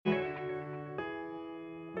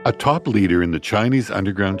A top leader in the Chinese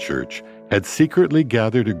underground church had secretly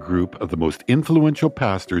gathered a group of the most influential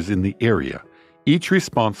pastors in the area, each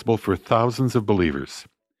responsible for thousands of believers.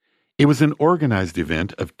 It was an organized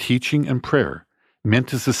event of teaching and prayer, meant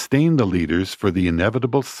to sustain the leaders for the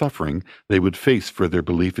inevitable suffering they would face for their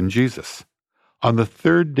belief in Jesus. On the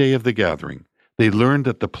third day of the gathering, they learned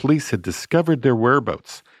that the police had discovered their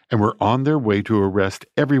whereabouts and were on their way to arrest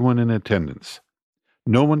everyone in attendance.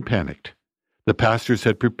 No one panicked. The pastors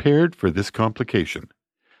had prepared for this complication.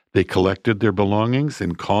 They collected their belongings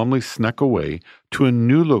and calmly snuck away to a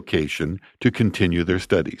new location to continue their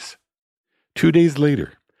studies. 2 days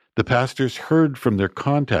later, the pastors heard from their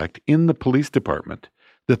contact in the police department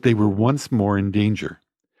that they were once more in danger.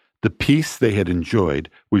 The peace they had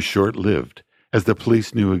enjoyed was short-lived, as the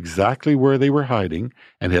police knew exactly where they were hiding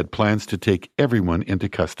and had plans to take everyone into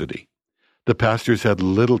custody. The pastors had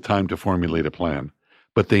little time to formulate a plan,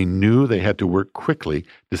 but they knew they had to work quickly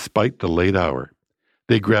despite the late hour.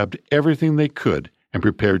 They grabbed everything they could and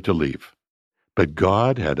prepared to leave. But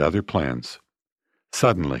God had other plans.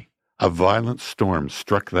 Suddenly, a violent storm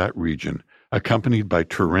struck that region, accompanied by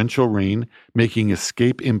torrential rain, making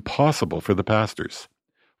escape impossible for the pastors.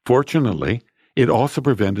 Fortunately, it also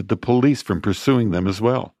prevented the police from pursuing them as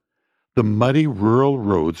well. The muddy rural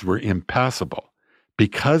roads were impassable.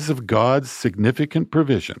 Because of God's significant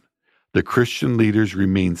provision, the Christian leaders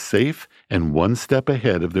remained safe and one step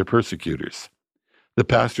ahead of their persecutors. The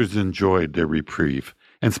pastors enjoyed their reprieve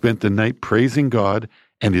and spent the night praising God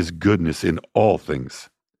and His goodness in all things.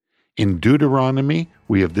 In Deuteronomy,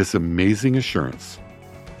 we have this amazing assurance.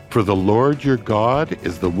 For the Lord your God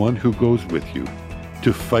is the one who goes with you,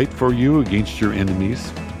 to fight for you against your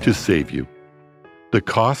enemies, to save you. The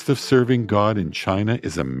cost of serving God in China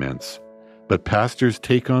is immense, but pastors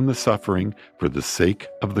take on the suffering for the sake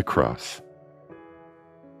of the cross.